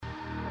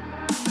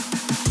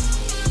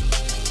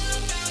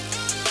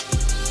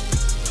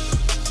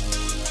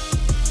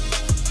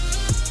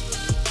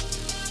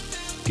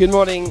Good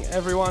morning,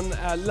 everyone.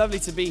 Lovely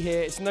to be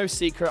here. It's no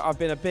secret I've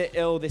been a bit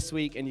ill this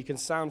week, and you can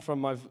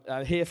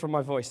hear from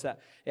my voice that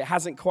it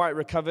hasn't quite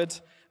recovered.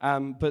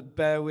 But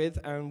bear with,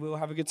 and we'll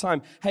have a good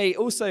time. Hey,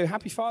 also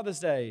happy Father's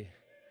Day.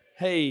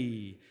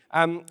 Hey,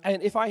 and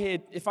if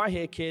I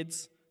hear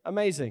kids,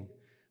 amazing.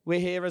 We're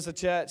here as a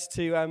church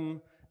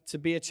to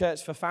be a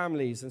church for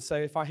families, and so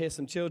if I hear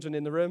some children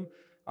in the room,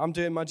 I'm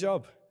doing my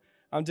job.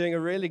 I'm doing a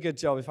really good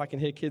job if I can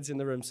hear kids in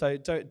the room. So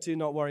do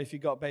not worry if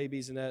you've got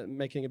babies and they're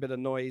making a bit of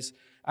noise.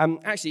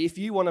 Actually, if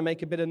you want to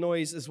make a bit of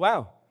noise as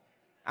well,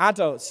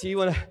 adults, you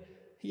want to,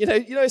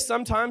 you know,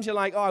 sometimes you're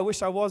like, oh, I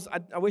wish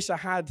I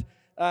had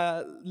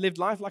lived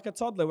life like a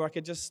toddler where I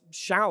could just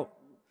shout,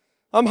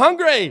 I'm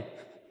hungry.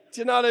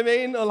 Do you know what I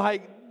mean? Or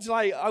like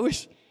I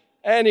wish.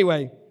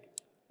 Anyway,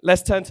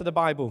 let's turn to the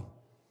Bible.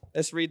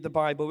 Let's read the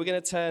Bible. We're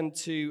going to turn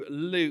to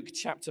Luke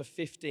chapter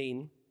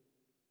 15.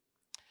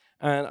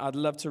 And I'd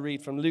love to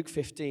read from Luke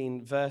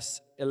 15, verse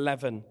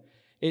 11.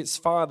 It's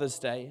Father's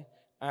Day,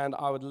 and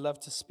I would love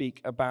to speak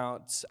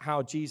about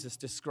how Jesus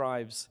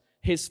describes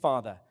his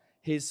Father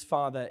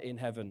in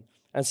heaven.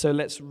 And so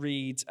let's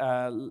read.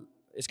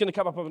 It's going to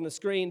come up on the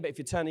screen, but if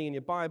you're turning in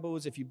your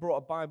Bibles, if you brought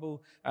a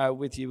Bible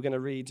with you, we're going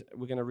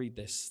to read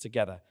this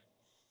together.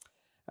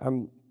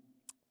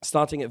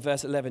 Starting at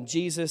verse 11,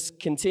 Jesus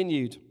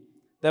continued,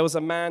 "There was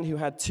a man who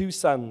had 2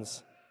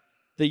 sons.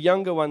 The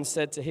younger one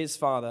said to his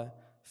father,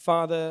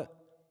 'Father,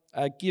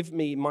 give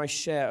me my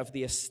share of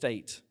the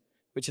estate,'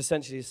 which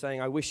essentially is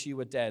saying, I wish you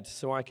were dead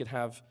so I could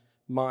have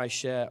my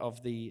share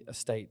of the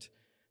estate.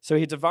 So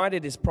he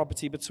divided his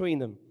property between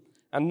them.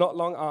 And not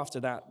long after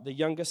that, the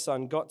younger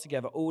son got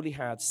together all he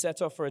had,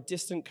 set off for a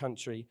distant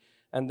country,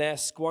 and there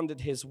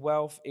squandered his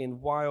wealth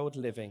in wild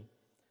living.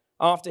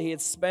 After he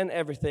had spent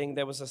everything,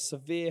 there was a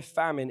severe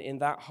famine in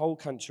that whole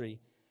country,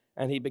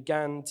 and he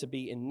began to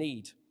be in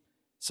need.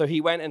 So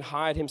he went and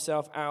hired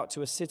himself out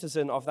to a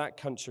citizen of that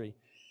country,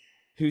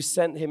 who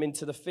sent him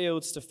into the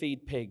fields to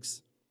feed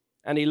pigs.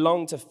 And he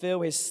longed to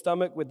fill his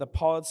stomach with the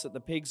pods that the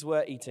pigs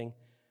were eating,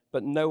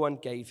 but no one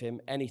gave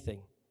him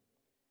anything.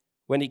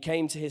 When he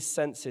came to his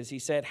senses, he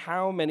said,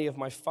 'How many of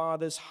my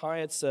father's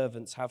hired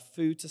servants have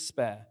food to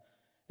spare,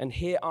 and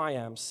here I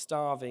am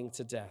starving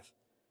to death?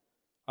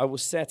 I will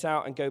set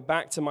out and go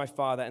back to my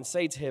father and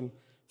say to him,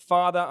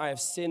 Father, I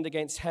have sinned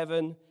against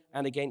heaven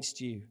and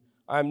against you.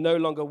 I am no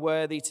longer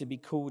worthy to be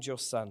called your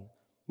son.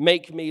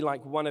 Make me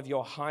like one of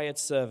your hired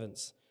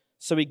servants.'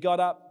 So he got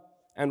up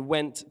and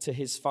went to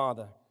his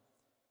father.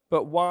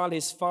 But while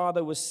his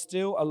father was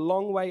still a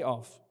long way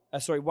off,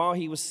 his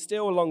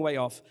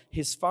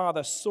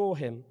father saw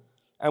him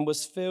and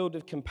was filled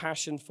with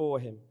compassion for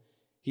him.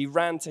 He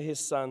ran to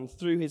his son,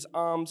 threw his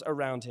arms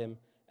around him,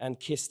 and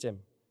kissed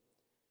him.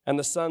 And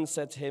the son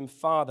said to him,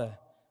 'Father,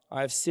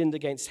 I have sinned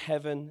against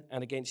heaven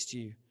and against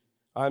you.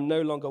 I am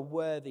no longer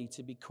worthy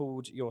to be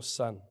called your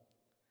son.'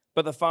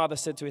 But the father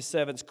said to his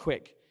servants,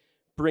 'Quick,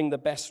 bring the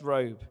best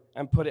robe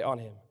and put it on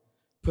him.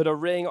 Put a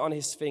ring on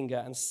his finger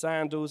and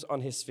sandals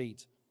on his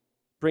feet.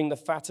 Bring the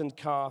fattened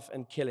calf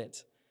and kill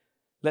it.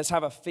 Let's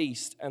have a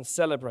feast and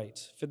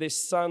celebrate. For this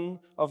son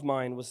of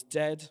mine was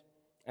dead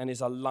and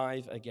is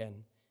alive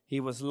again.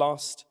 He was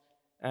lost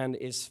and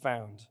is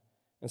found.'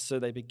 And so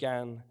they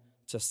began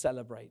to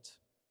celebrate."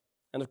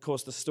 And of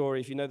course, the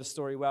story, if you know the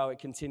story well, it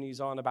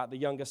continues on about the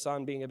younger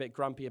son being a bit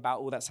grumpy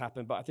about all that's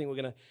happened. But I think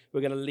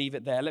we're gonna leave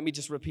it there. Let me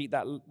just repeat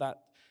that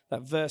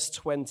verse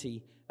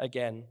 20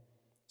 again.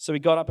 So he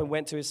got up and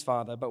went to his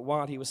father, but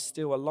while he was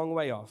still a long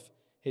way off,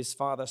 his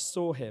father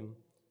saw him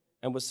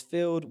and was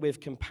filled with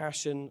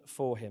compassion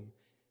for him.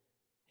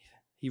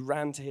 He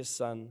ran to his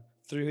son,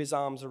 threw his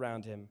arms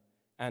around him,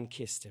 and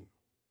kissed him.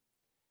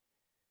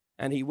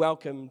 And he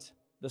welcomed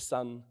the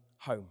son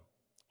home.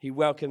 He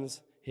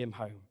welcomes him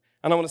home.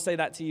 And I want to say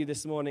that to you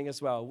this morning as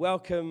well.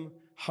 Welcome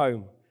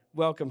home.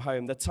 Welcome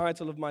home. The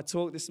title of my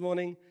talk this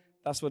morning,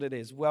 that's what it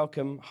is.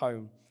 Welcome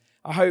home.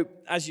 I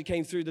hope as you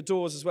came through the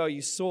doors as well,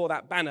 you saw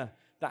that banner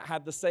that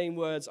had the same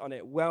words on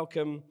it,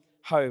 welcome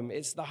home.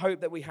 It's the hope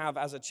that we have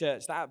as a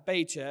church, that at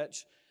Bay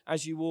Church,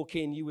 as you walk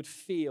in, you would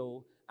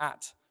feel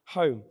at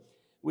home.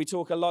 We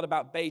talk a lot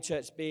about Bay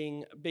Church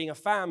being a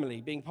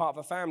family, being part of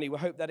a family. We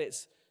hope that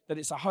it's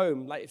a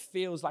home, like it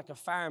feels like a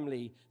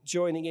family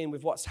joining in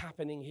with what's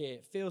happening here.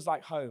 It feels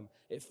like home.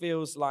 It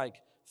feels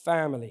like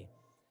family.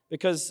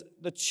 Because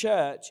the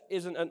church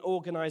isn't an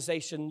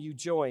organization you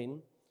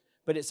join,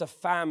 but it's a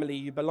family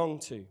you belong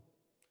to.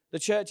 The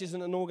church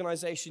isn't an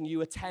organization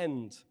you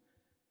attend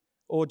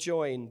or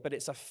join, but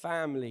it's a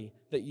family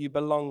that you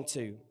belong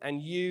to. And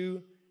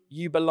you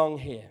belong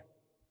here.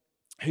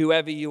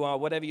 Whoever you are,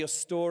 whatever your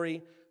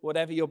story,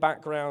 whatever your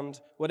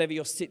background, whatever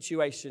your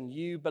situation,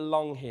 you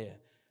belong here.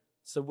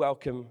 So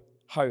welcome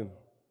home.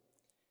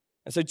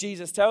 And so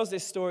Jesus tells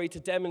this story to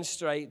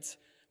demonstrate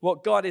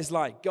what God is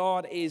like.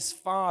 God is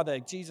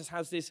Father. Jesus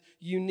has this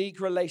unique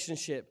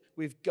relationship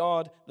with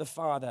God the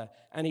Father.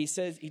 And he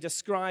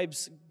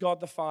describes God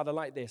the Father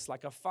like this,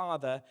 like a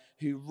father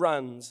who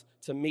runs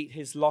to meet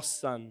his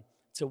lost son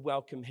to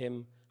welcome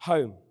him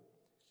home.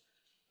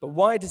 But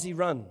why does he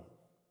run?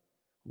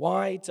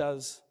 Why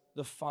does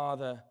the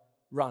Father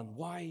run.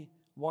 Why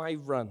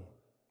run?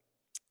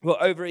 Well,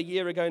 over a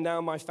year ago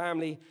now, my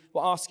family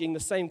were asking the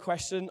same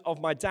question of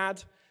my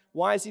dad.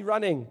 Why is he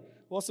running?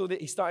 Also,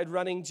 he started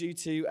running due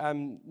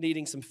to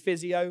needing some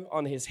physio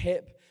on his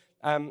hip.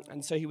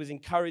 And so he was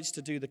encouraged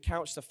to do the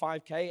Couch to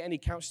 5K. Any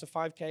Couch to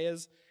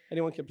 5Kers?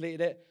 Anyone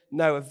completed it?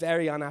 No, a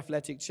very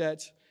unathletic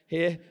church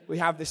here we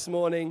have this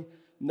morning.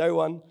 No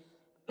one.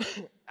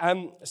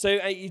 So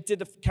he did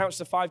the Couch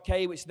to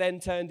 5K, which then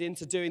turned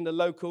into doing the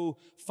local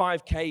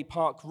 5K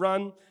park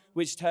run,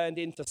 which turned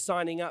into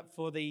signing up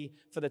for the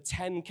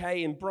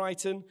 10K in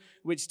Brighton,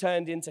 which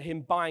turned into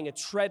him buying a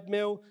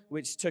treadmill,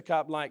 which took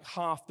up like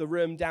half the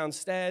room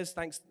downstairs.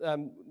 Thanks,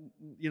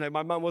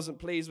 my mum wasn't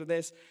pleased with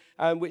this,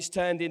 which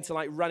turned into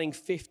like running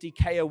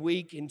 50K a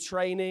week in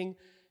training.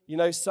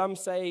 Some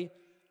say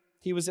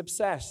he was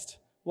obsessed.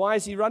 Why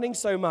is he running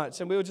so much?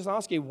 And we were just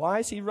asking, why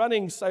is he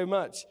running so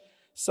much?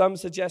 Some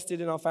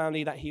suggested in our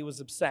family that he was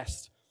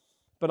obsessed.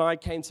 But I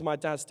came to my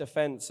dad's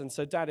defense. And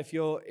so, Dad, if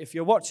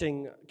you're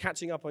watching,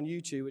 catching up on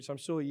YouTube, which I'm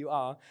sure you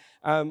are,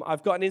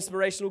 I've got an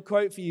inspirational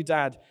quote for you,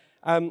 Dad.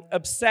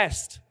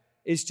 Obsessed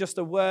is just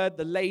a word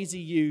the lazy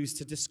use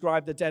to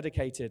describe the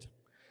dedicated.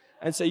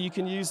 And so you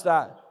can use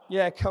that.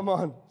 Yeah, come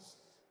on.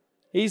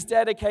 He's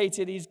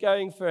dedicated, he's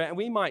going for it. And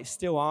we might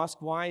still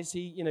ask, why is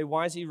he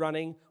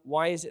running?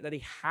 Why is it that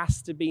he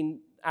has to be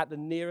at the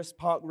nearest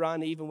park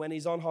run, even when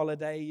he's on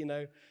holiday,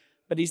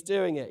 But he's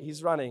doing it,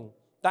 he's running.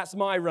 That's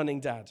my running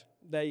dad.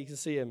 There you can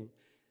see him.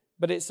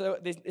 But it's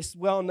this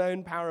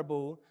well-known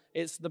parable.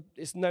 It's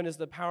known as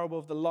the parable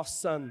of the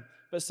lost son.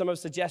 But some have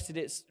suggested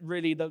it's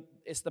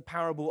the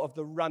parable of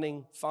the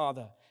running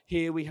father.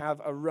 Here we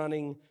have a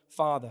running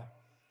father.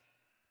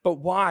 But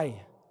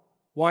why?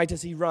 Why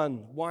does he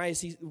run? Why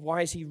is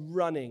he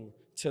running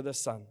to the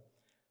son?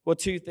 Well,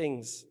 two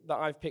things that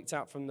I've picked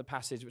out from the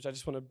passage, which I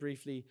just want to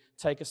briefly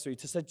take us through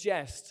to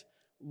suggest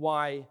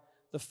why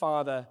the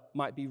father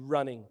might be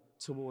running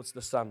towards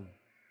the son.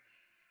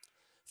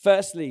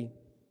 Firstly,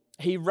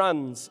 he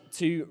runs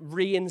to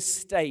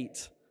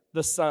reinstate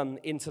the son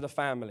into the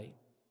family.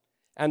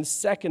 And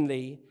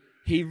secondly,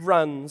 he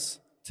runs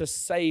to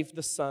save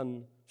the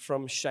son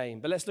from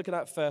shame. But let's look at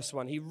that first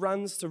one. He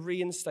runs to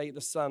reinstate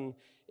the son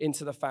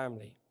into the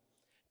family.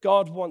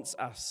 God wants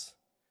us,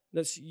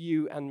 that's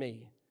you and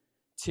me,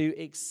 to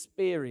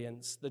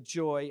experience the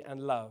joy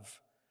and love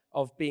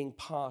of being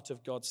part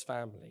of God's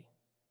family.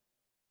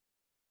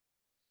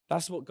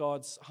 That's what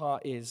God's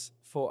heart is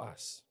for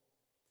us.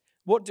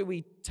 What do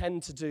we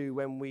tend to do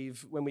when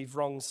we've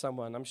wronged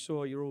someone? I'm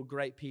sure you're all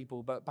great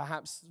people, but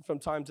perhaps from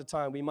time to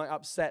time we might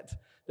upset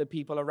the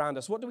people around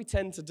us. What do we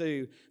tend to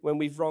do when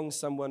we've wronged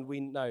someone we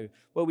know?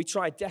 Well, we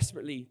try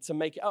desperately to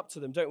make it up to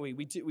them, don't we?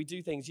 We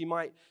do things. You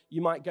might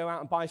go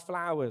out and buy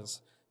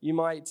flowers. You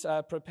might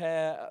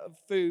prepare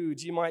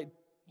food. You might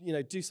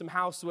do some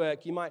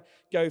housework. You might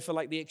go for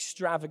like the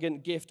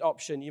extravagant gift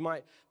option. You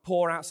might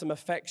pour out some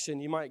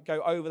affection. You might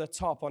go over the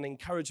top on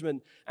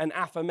encouragement and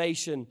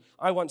affirmation.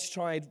 I once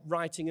tried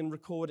writing and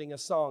recording a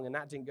song, and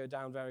that didn't go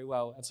down very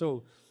well at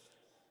all.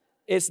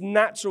 It's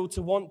natural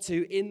to want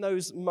to, in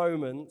those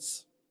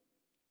moments,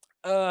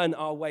 earn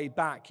our way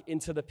back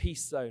into the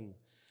peace zone,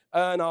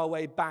 earn our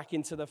way back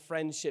into the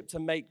friendship to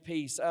make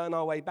peace, earn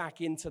our way back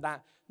into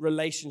that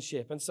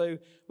relationship. And so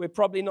we're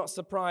probably not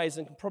surprised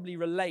and can probably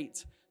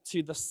relate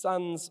to the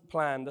son's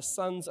plan, the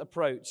son's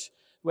approach,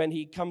 when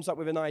he comes up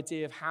with an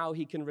idea of how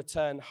he can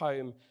return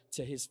home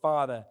to his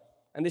father.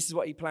 And this is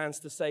what he plans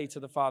to say to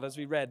the father, as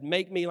we read,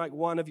 "Make me like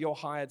one of your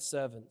hired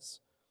servants."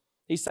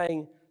 He's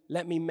saying,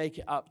 let me make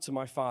it up to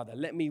my father.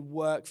 Let me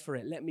work for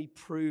it. Let me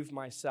prove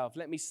myself.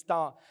 Let me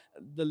start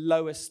the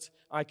lowest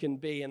I can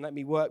be and let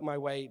me work my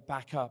way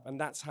back up. And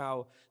that's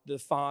how the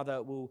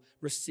father will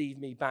receive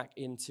me back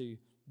into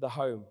the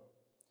home.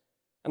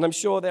 And I'm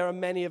sure there are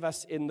many of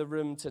us in the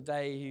room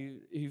today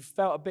who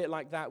felt a bit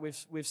like that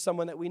with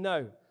someone that we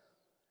know.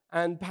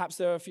 And perhaps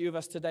there are a few of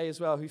us today as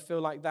well who feel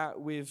like that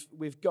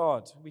with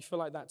God. We feel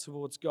like that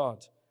towards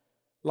God.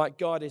 Like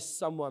God is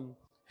someone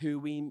who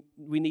we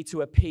need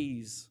to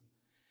appease,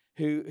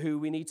 who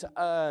we need to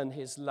earn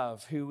his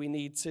love, who we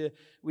need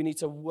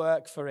to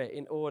work for it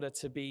in order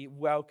to be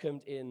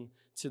welcomed in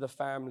to the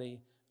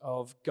family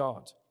of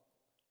God.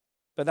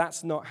 But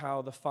that's not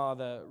how the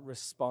Father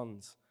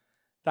responds.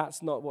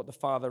 That's not what the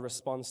Father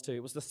responds to.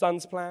 It was the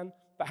Son's plan,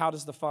 but how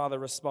does the Father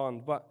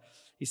respond? But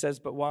he says,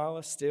 but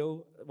while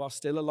still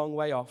a long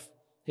way off,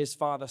 his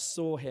Father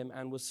saw him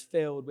and was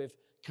filled with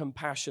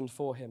compassion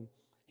for him.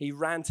 He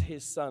ran to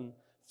his son,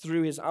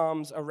 threw his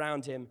arms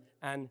around him,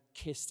 and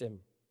kissed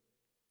him.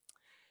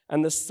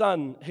 And the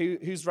son,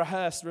 who's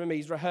rehearsed, remember,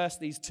 he's rehearsed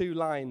these two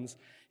lines.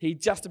 He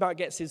just about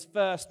gets his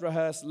first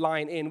rehearsed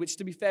line in, which,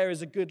 to be fair,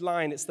 is a good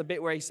line. It's the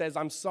bit where he says,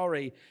 I'm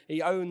sorry.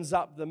 He owns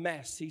up the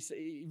mess.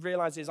 He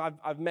realizes,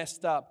 I've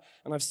messed up,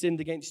 and I've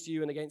sinned against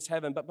you and against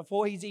heaven. But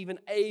before he's even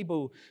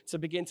able to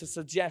begin to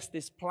suggest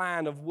this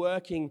plan of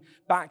working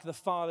back the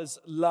Father's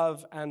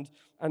love and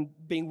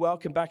being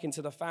welcomed back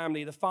into the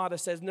family, the Father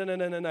says,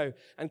 no,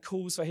 and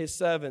calls for his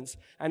servants.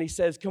 And he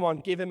says, come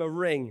on, give him a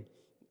ring.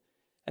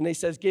 And he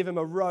says, give him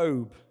a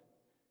robe,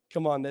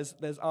 Come on,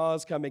 there's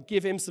ours coming.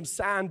 Give him some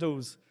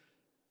sandals.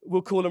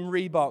 We'll call them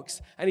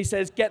Reeboks. And he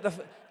says, get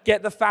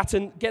the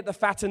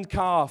fattened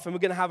calf, and we're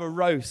going to have a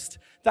roast.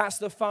 That's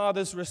the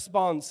father's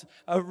response.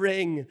 A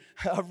ring,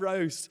 a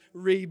roast,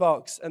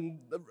 Reeboks, and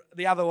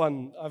the other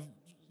one I've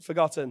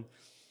forgotten.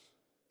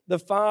 The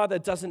father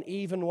doesn't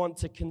even want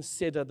to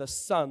consider the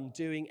son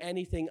doing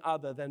anything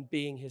other than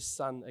being his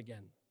son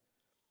again.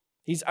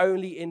 He's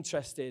only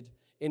interested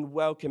in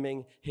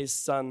welcoming his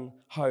son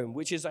home,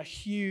 which is a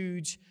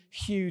huge,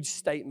 huge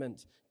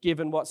statement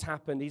given what's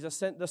happened.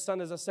 The son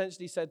has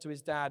essentially said to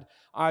his dad,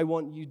 I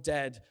want you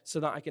dead so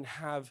that I can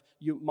have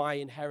my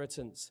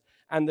inheritance.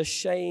 And the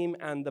shame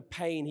and the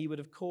pain he would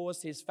have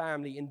caused his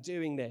family in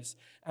doing this.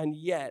 And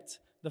yet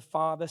the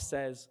father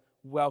says,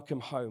 welcome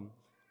home.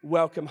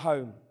 Welcome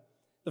home.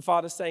 The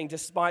father's saying,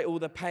 despite all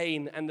the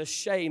pain and the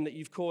shame that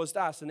you've caused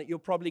us and that you're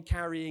probably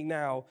carrying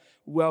now,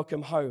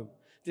 welcome home.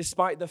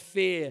 Despite the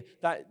fear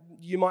that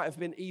you might have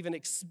been even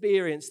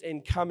experienced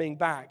in coming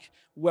back,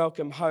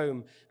 welcome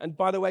home. And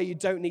by the way, you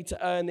don't need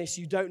to earn this.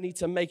 You don't need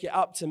to make it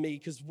up to me,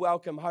 because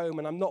welcome home.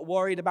 And I'm not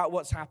worried about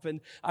what's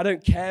happened. I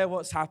don't care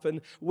what's happened.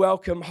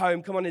 Welcome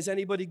home. Come on, is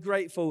anybody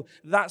grateful?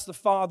 That's the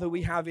Father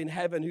we have in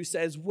heaven who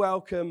says,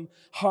 welcome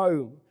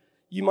home.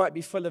 You might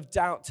be full of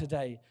doubt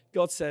today.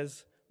 God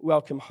says,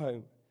 welcome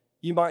home.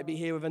 You might be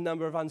here with a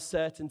number of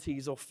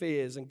uncertainties or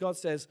fears, and God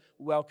says,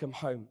 welcome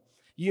home.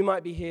 You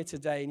might be here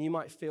today and you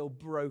might feel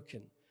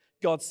broken.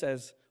 God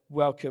says,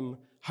 welcome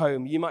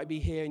home. You might be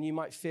here and you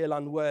might feel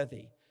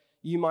unworthy.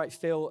 You might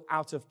feel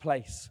out of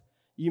place.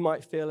 You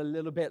might feel a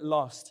little bit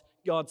lost.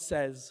 God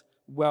says,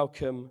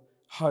 welcome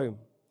home.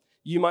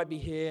 You might be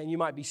here and you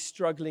might be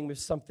struggling with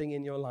something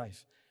in your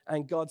life,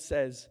 and God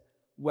says,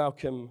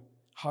 welcome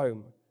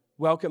home.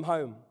 Welcome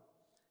home.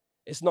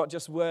 It's not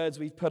just words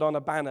we've put on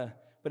a banner,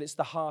 but it's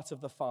the heart of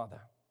the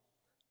Father.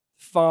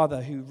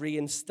 Father who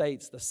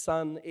reinstates the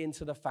son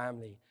into the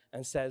family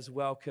and says,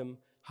 welcome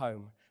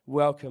home,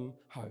 welcome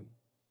home.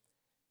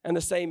 And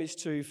the same is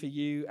true for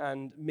you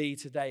and me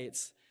today.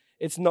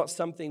 It's not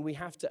something we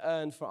have to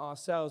earn for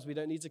ourselves. We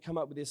don't need to come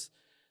up with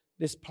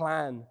this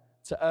plan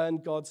to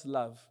earn God's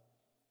love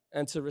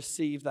and to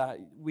receive that.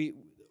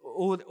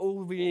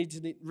 All we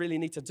really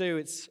need to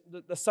do,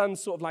 the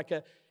son's sort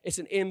of it's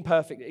an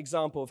imperfect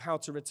example of how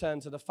to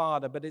return to the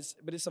Father, but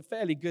it's a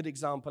fairly good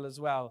example as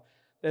well.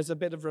 There's a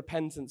bit of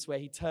repentance where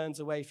he turns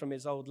away from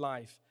his old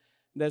life.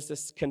 There's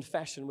this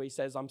confession where he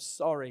says, I'm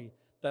sorry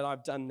that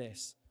I've done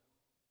this.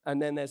 And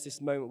then there's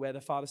this moment where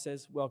the Father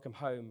says, welcome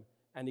home,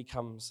 and he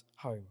comes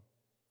home.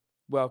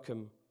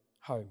 Welcome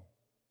home.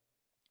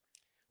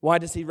 Why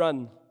does he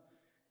run?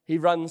 He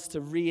runs to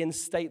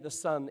reinstate the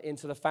son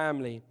into the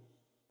family,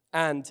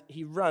 and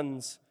he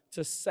runs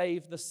to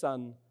save the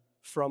son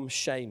from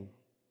shame.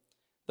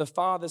 The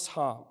Father's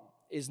heart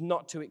is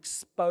not to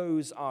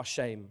expose our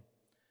shame,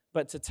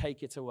 but to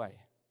take it away.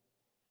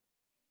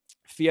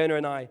 Fiona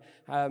and I,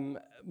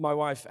 my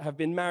wife, have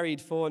been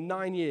married for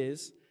 9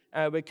 years.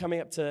 We're coming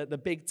up to the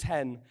Big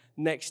 10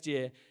 next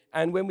year.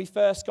 And when we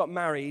first got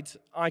married,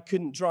 I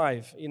couldn't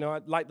drive. You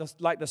know, like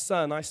the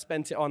son, I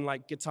spent it on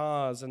like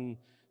guitars and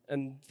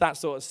that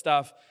sort of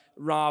stuff,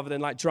 rather than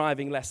like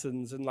driving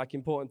lessons and like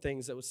important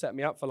things that would set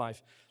me up for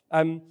life.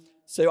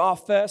 So our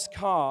first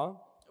car,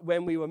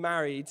 when we were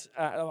married,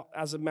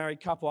 as a married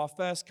couple, our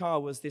first car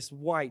was this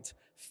white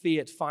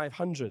Fiat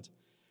 500.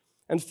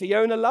 And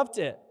Fiona loved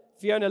it.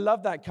 Fiona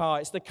loved that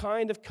car. It's the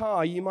kind of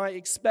car you might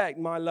expect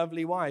my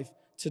lovely wife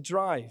to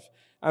drive.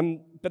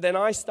 But then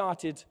I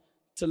started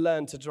to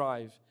learn to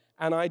drive.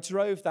 And I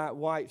drove that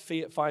white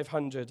Fiat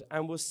 500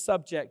 and was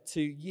subject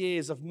to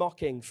years of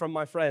mocking from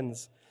my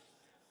friends.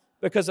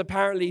 Because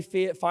apparently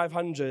Fiat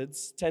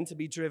 500s tend to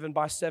be driven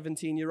by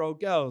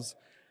 17-year-old girls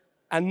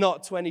and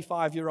not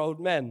 25-year-old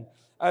men.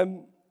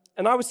 And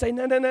I would say,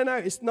 no,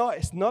 it's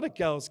not a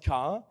girl's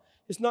car.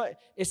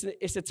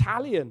 It's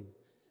Italian.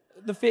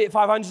 The Fiat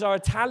 500s are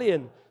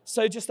Italian.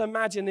 So just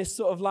imagine this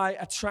sort of like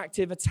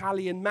attractive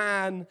Italian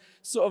man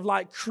sort of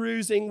like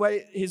cruising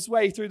his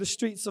way through the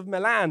streets of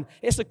Milan.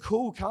 It's a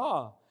cool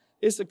car.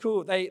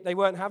 They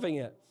weren't having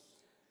it.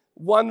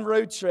 One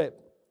road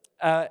trip,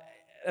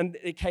 and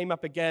it came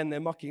up again. They're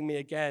mocking me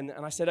again.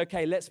 And I said,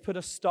 okay, let's put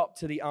a stop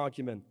to the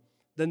argument.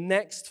 The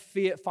next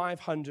Fiat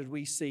 500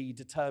 we see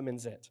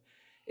determines it.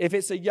 If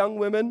it's a young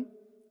woman,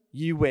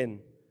 you win.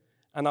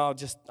 And I'll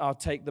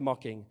take the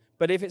mocking.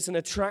 But if it's an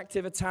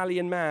attractive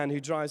Italian man who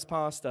drives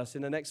past us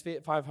in the next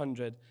Fiat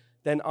 500,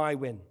 then I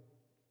win.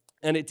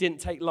 And it didn't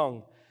take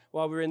long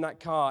while we were in that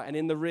car, and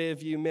in the rear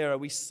view mirror,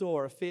 we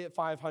saw a Fiat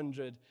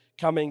 500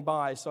 coming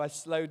by. So I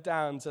slowed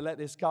down to let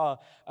this car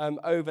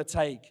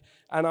overtake.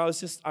 And I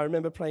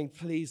remember praying,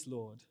 please,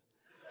 Lord,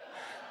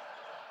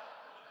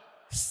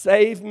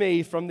 save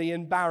me from the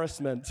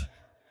embarrassment,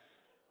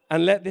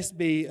 and let this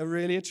be a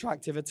really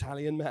attractive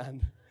Italian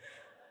man.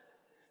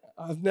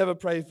 I've never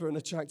prayed for an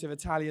attractive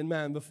Italian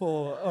man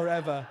before or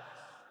ever.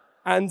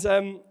 And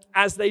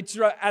as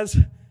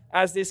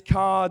this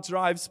car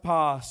drives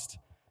past,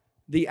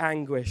 the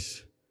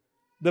anguish,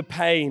 the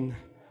pain,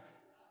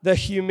 the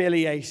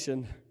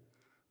humiliation,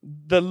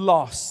 the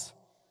loss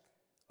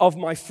of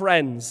my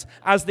friends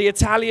as the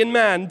Italian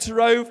man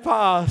drove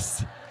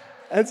past.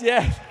 And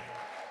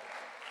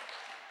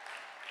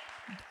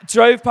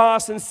drove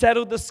past and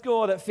settled the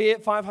score that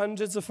Fiat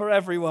 500s are for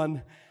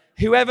everyone.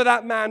 Whoever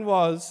that man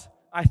was,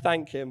 I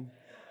thank him.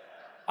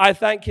 I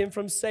thank him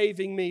from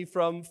saving me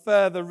from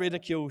further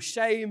ridicule,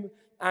 shame,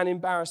 and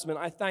embarrassment.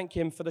 I thank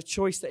him for the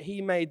choice that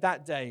he made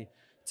that day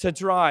to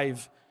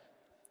drive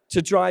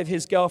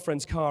his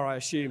girlfriend's car, I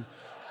assume.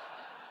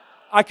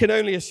 I can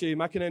only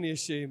assume.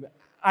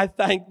 I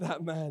thank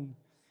that man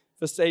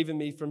for saving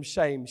me from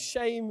shame.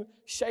 Shame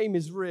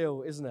is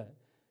real, isn't it?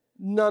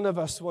 None of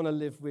us want to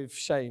live with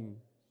shame,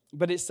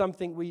 but it's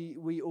something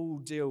we all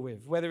deal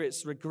with, whether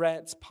it's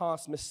regrets,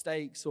 past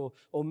mistakes,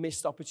 or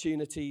missed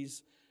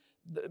opportunities.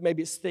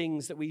 Maybe it's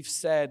things that we've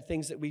said,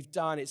 things that we've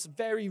done. It's a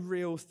very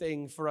real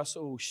thing for us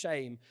all,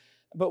 shame.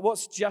 But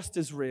what's just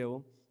as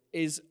real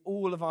is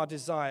all of our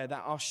desire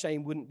that our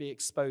shame wouldn't be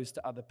exposed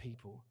to other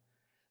people.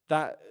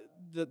 That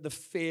the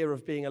fear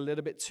of being a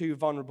little bit too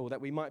vulnerable,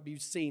 that we might be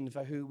seen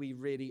for who we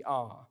really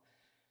are.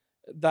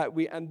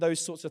 And those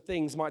sorts of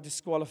things might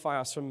disqualify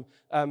us from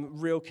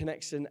real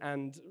connection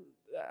and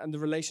the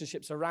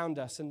relationships around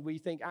us. And we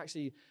think,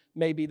 actually,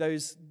 maybe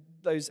those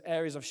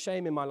areas of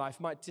shame in my life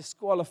might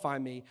disqualify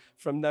me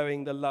from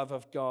knowing the love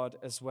of God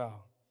as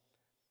well.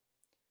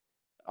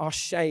 Our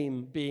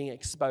shame being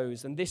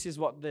exposed. And this is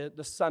what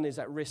the son is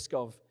at risk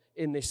of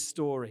in this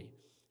story.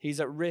 He's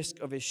at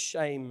risk of his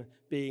shame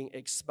being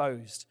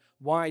exposed.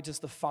 Why does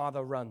the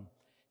father run?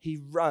 He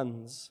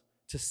runs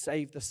to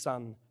save the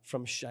son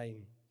from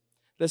shame.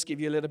 Let's give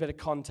you a little bit of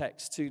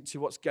context to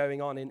what's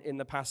going on in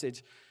the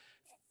passage.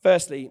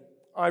 Firstly,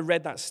 I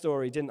read that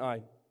story, didn't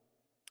I?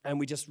 And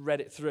we just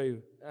read it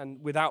through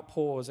and without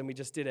pause, and we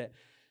just did it.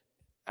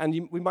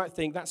 And we might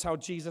think that's how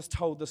Jesus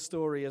told the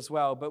story as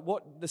well. But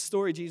what the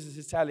story Jesus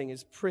is telling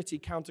is pretty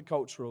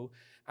countercultural,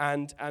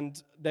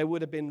 and there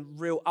would have been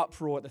real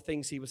uproar at the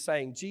things he was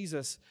saying.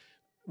 Jesus,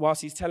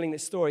 whilst he's telling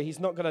this story, he's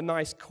not got a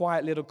nice,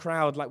 quiet little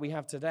crowd like we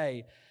have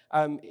today.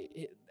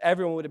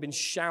 Everyone would have been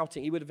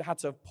shouting. He would have had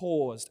to have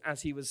paused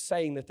as he was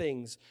saying the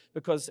things,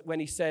 because when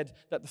he said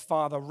that the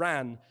father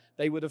ran,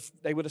 they would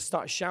have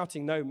started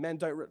shouting, "No, men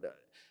don't."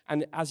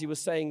 And as he was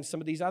saying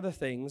some of these other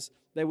things,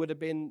 there would have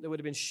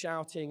been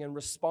shouting and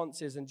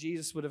responses, and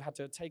Jesus would have had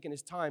to have taken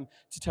his time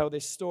to tell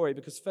this story,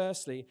 because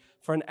firstly,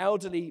 for an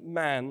elderly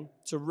man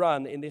to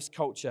run in this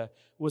culture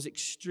was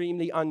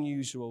extremely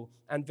unusual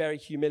and very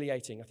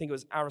humiliating. I think it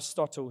was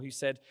Aristotle who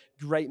said,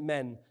 "Great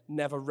men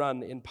never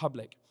run in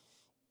public."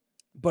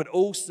 But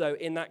also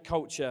in that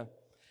culture,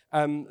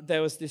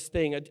 there was this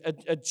thing,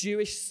 a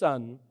Jewish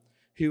son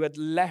who had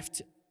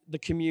left the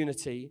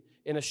community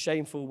in a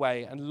shameful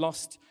way and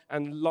lost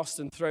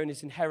and thrown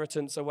his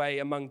inheritance away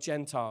among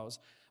Gentiles.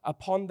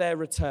 Upon their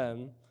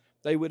return,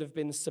 they would have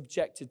been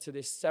subjected to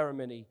this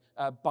ceremony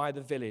by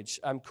the village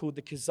called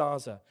the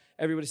Kazaza.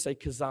 Everybody say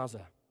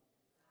Kazaza.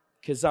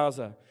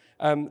 Kazaza.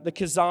 The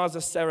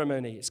Kazaza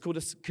ceremony. It's called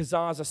a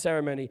Kazaza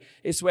ceremony.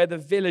 It's where the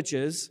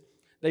villagers,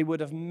 they would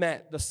have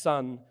met the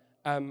son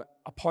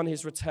upon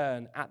his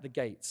return at the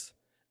gates,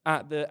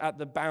 at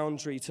the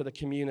boundary to the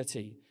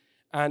community.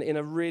 And in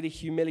a really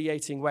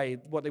humiliating way,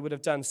 what they would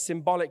have done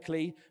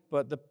symbolically,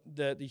 but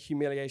the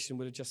humiliation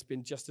would have just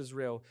been just as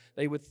real.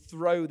 They would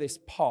throw this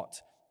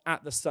pot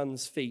at the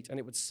son's feet, and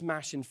it would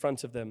smash in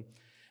front of them.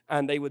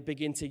 And they would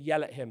begin to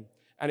yell at him.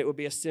 And it would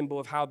be a symbol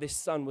of how this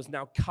son was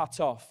now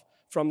cut off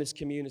from this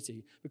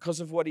community.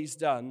 Because of what he's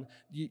done,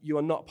 you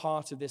are not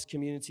part of this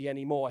community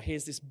anymore.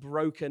 Here's this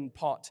broken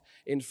pot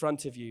in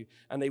front of you.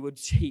 And they would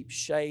heap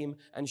shame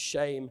and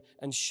shame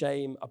and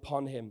shame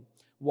upon him.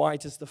 Why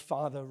does the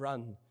father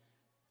run?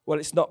 Well,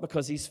 it's not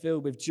because he's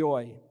filled with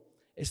joy.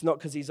 It's not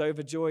because he's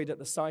overjoyed at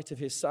the sight of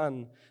his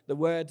son. The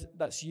word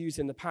that's used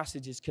in the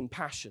passage is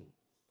compassion.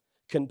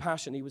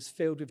 Compassion. He was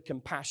filled with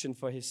compassion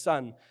for his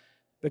son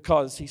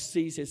because he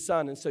sees his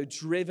son. And so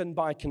driven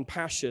by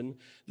compassion,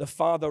 the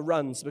father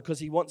runs because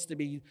he wants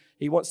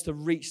to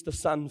reach the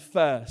son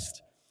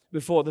first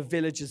before the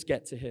villagers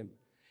get to him.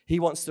 He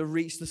wants to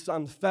reach the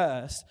son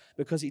first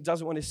because he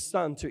doesn't want his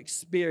son to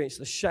experience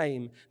the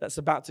shame that's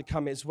about to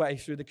come his way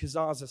through the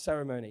Kazaza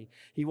ceremony.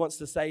 He wants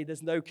to say,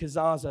 there's no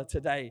Kazaza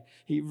today.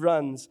 He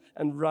runs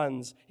and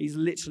runs. He's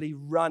literally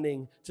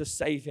running to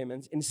save him.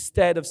 And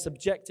instead of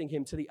subjecting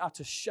him to the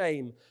utter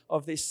shame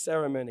of this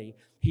ceremony,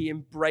 he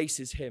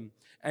embraces him.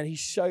 And he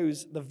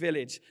shows the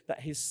village that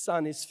his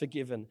son is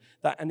forgiven.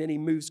 And then he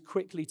moves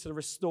quickly to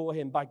restore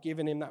him by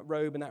giving him that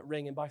robe and that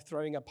ring and by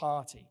throwing a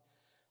party.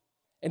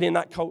 And in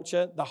that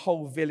culture, the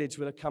whole village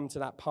would have come to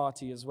that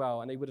party as well.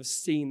 And they would have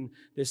seen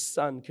this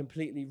son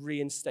completely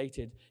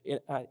reinstated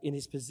in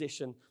his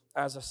position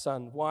as a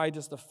son. Why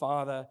does the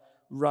father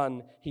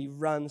run? He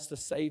runs to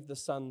save the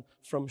son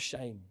from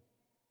shame.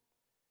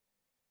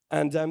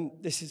 And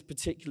this is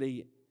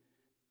particularly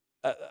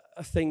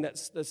a thing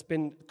that's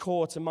been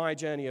core to my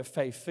journey of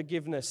faith.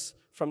 Forgiveness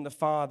from the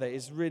Father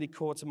is really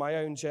core to my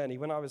own journey.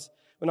 When I was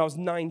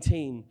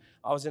 19,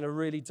 I was in a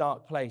really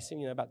dark place,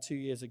 about 2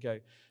 years ago.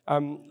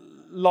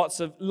 Lots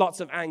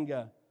of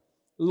anger,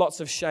 lots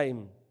of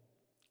shame.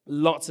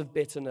 lots of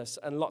bitterness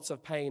and lots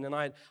of pain. And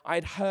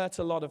I'd hurt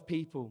a lot of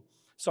people.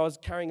 So I was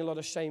carrying a lot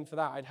of shame for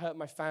that. I'd hurt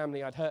my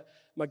family. I'd hurt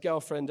my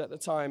girlfriend at the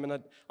time.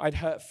 And I'd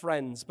hurt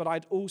friends. But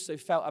I'd also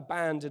felt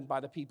abandoned by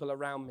the people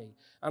around me.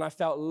 And I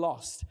felt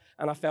lost.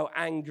 And I felt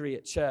angry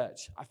at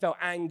church. I felt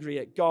angry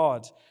at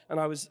God. And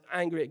I was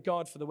angry at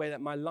God for the way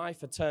that my life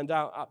had turned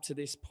out up to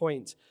this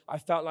point. I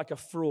felt like a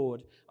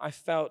fraud. I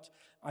felt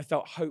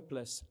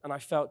hopeless. And I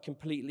felt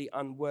completely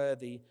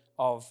unworthy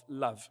of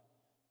love.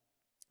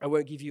 I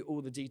won't give you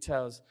all the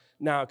details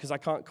now because I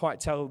can't quite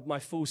tell my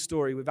full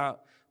story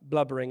without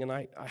blubbering, and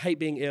I hate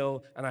being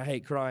ill and I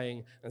hate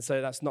crying, and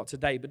so that's not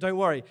today. But don't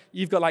worry,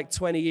 you've got like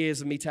 20 years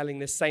of me telling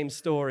this same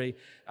story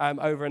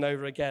over and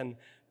over again.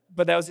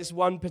 But there was this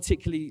one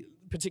particularly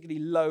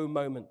low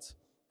moment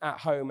at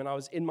home, and I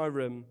was in my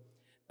room,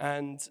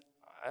 and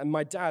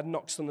my dad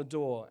knocks on the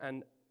door,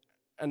 and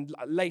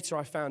later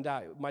I found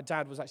out my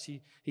dad was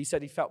actually, he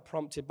said he felt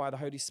prompted by the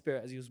Holy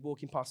Spirit as he was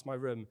walking past my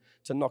room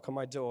to knock on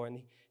my door,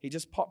 and he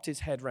just popped his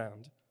head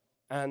round,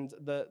 and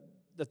the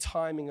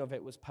timing of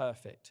it was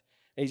perfect.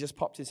 And he just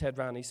popped his head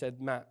round and he said,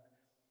 Matt,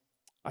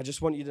 I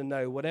just want you to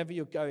know, whatever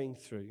you're going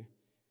through,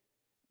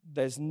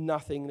 there's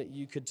nothing that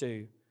you could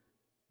do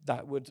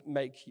that would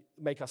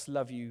make us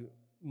love you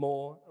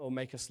more or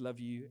make us love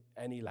you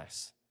any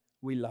less.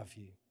 We love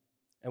you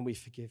and we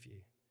forgive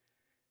you.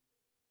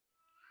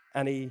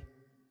 And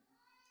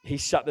he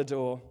shut the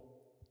door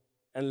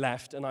and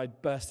left, and I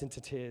burst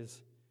into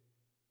tears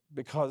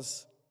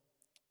because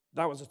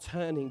that was a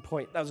turning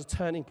point. That was a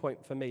turning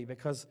point for me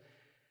because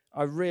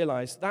I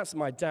realized that's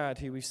my dad,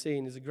 who we've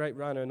seen is a great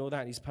runner and all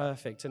that, and he's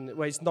perfect. And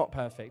well, he's not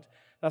perfect.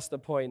 That's the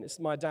point. It's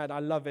my dad. I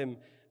love him,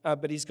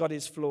 but he's got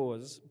his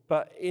flaws.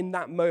 But in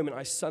that moment,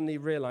 I suddenly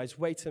realized,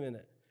 wait a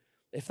minute.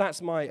 If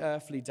that's my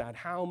earthly dad,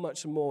 how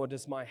much more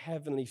does my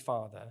heavenly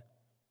Father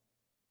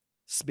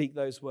speak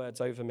those words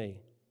over me?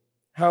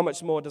 How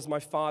much more does my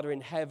Father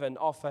in heaven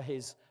offer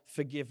his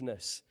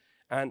forgiveness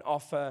and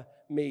offer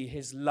me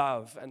his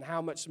love? And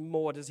how much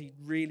more does he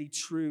really,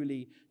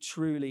 truly,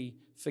 truly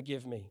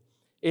forgive me?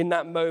 In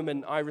that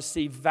moment, I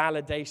received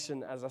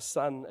validation as a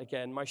son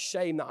again. My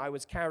shame that I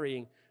was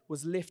carrying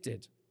was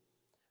lifted.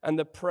 And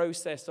the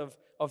process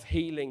of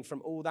healing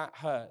from all that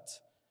hurt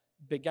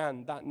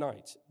began that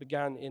night,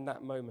 began in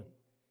that moment.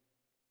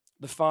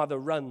 The Father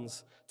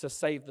runs to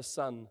save the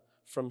Son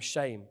from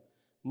shame.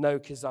 No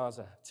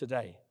kizaza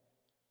today.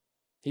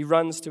 He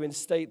runs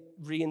to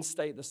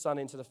reinstate the Son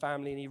into the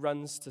family, and he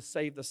runs to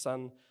save the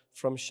Son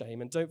from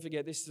shame. And don't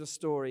forget, this is a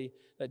story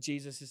that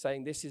Jesus is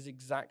saying this is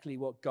exactly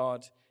what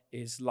God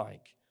is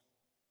like,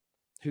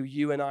 who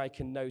you and I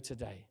can know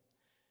today.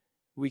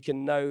 We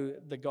can know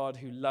the God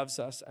who loves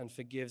us and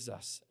forgives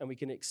us, and we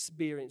can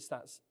experience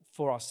that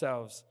for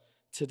ourselves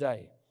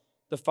today.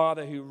 The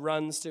Father who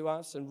runs to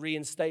us and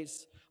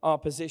reinstates our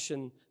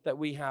position that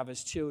we have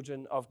as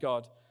children of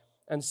God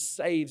and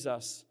saves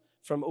us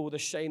from all the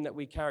shame that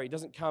we carry.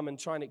 Doesn't come and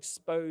try and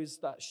expose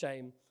that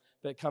shame,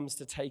 but comes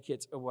to take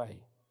it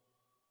away.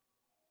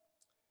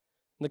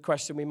 And the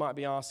question we might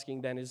be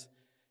asking then is,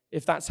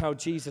 if that's how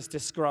Jesus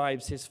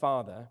describes his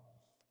Father,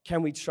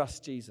 can we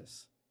trust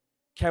Jesus?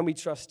 Can we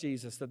trust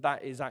Jesus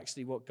that is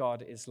actually what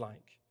God is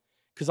like?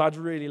 Because I'd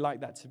really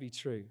like that to be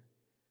true.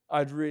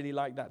 I'd really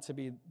like that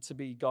to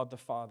be God the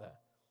Father.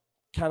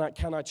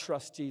 Can I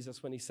trust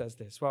Jesus when he says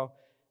this? Well,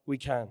 we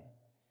can.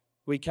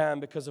 We can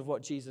because of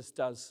what Jesus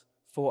does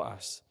for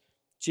us.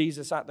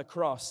 Jesus at the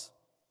cross,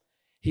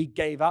 he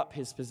gave up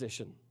his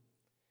position.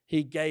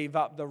 He gave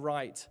up the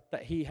right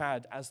that he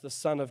had as the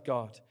Son of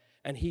God,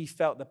 and he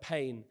felt the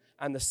pain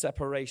and the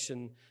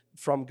separation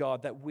from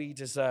God that we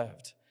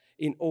deserved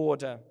in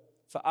order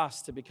for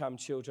us to become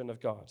children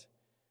of God.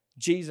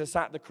 Jesus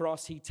at the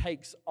cross, he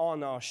takes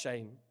on our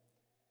shame.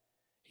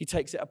 He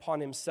takes it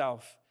upon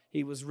himself.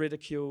 He was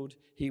ridiculed,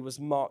 he was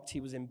mocked, he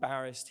was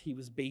embarrassed, he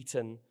was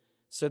beaten,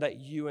 so that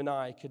you and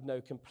I could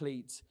know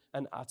complete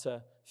and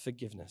utter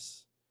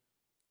forgiveness,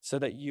 so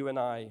that you and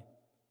I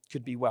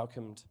could be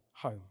welcomed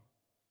home.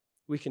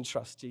 We can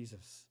trust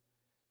Jesus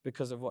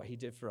because of what he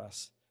did for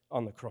us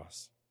on the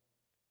cross.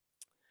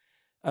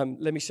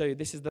 Let me show you.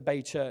 This is the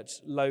Bay Church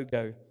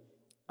logo,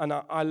 and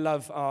I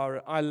love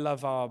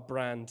our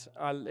brand.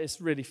 It's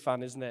really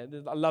fun, isn't it?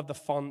 I love the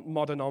font,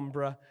 modern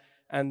ombre,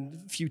 and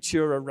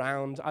Futura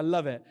round. I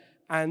love it.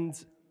 And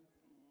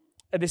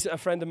this a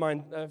friend of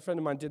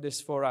mine did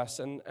this for us,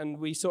 and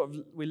we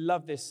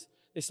love this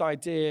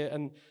idea,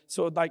 and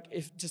sort of like,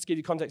 if just to give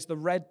you context, the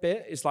red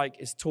bit is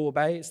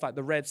Torbay. It's like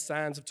the red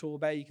sands of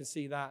Torbay. You can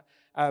see that.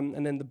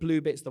 And then the blue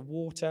bit's the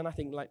water, and I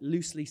think, like,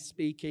 loosely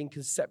speaking,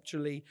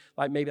 conceptually,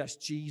 like maybe that's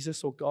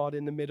Jesus or God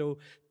in the middle,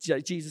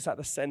 Jesus at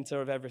the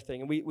center of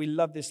everything. And we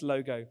love this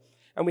logo.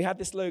 And we had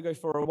this logo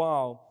for a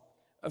while,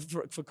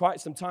 for quite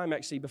some time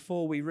actually,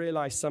 before we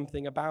realized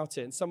something about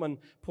it. And someone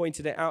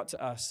pointed it out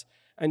to us.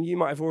 And you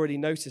might have already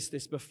noticed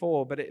this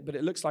before, but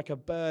it looks like a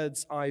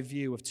bird's eye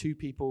view of two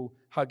people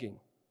hugging.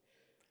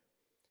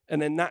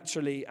 And then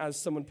naturally, as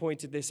someone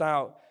pointed this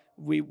out,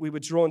 we were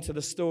drawn to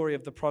the story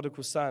of the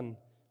prodigal son,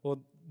 or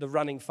the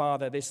running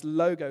father, this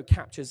logo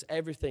captures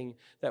everything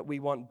that we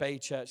want Bay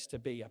Church to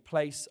be, a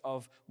place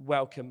of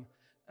welcome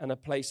and a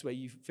place where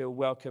you feel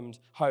welcomed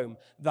home.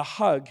 The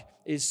hug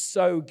is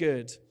so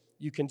good,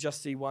 you can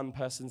just see one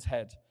person's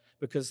head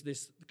because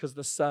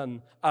the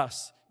sun,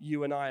 us,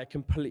 you and I are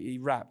completely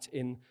wrapped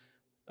in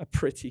a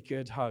pretty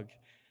good hug.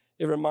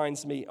 It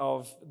reminds me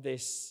of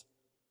this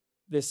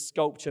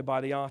sculpture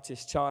by the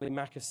artist Charlie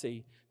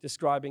Mackesy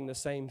describing the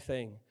same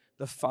thing.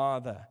 The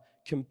father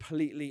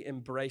completely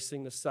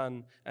embracing the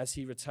son as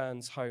he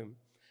returns home.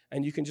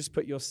 And you can just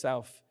put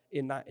yourself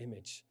in that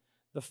image.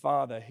 The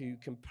father who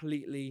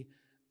completely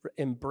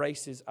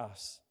embraces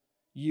us,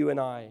 you and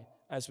I,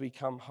 as we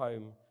come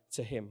home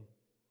to him.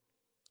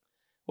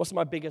 What's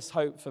my biggest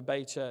hope for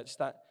Bay Church?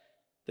 That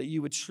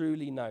you would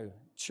truly know,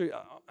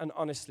 and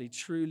honestly,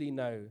 truly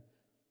know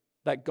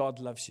that God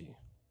loves you.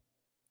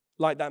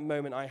 Like that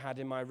moment I had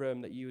in my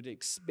room, that you would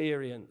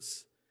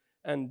experience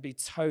and be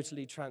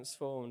totally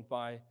transformed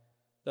by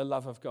the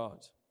love of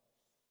God.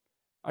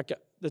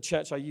 The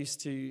church I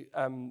used to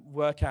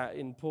work at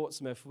in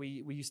Portsmouth,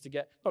 we used to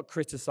get, not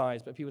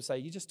criticized, but people say,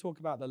 you just talk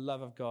about the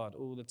love of God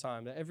all the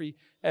time.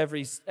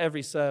 Every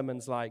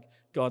sermon's like,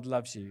 God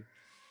loves you.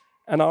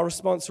 And our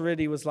response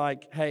really was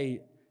like,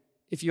 hey,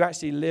 if you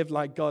actually live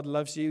like God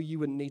loves you, you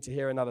wouldn't need to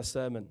hear another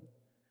sermon.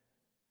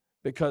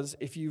 Because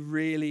if you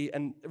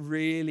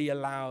really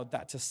allowed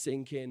that to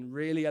sink in,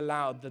 really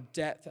allowed the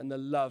depth and the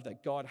love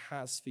that God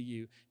has for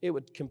you, it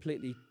would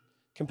completely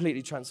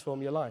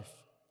transform your life.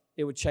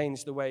 It would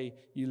change the way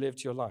you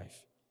lived your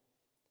life.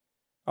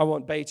 I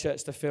want Bay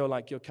Church to feel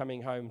like you're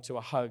coming home to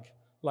a hug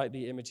like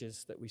the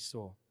images that we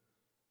saw.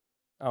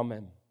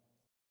 Amen.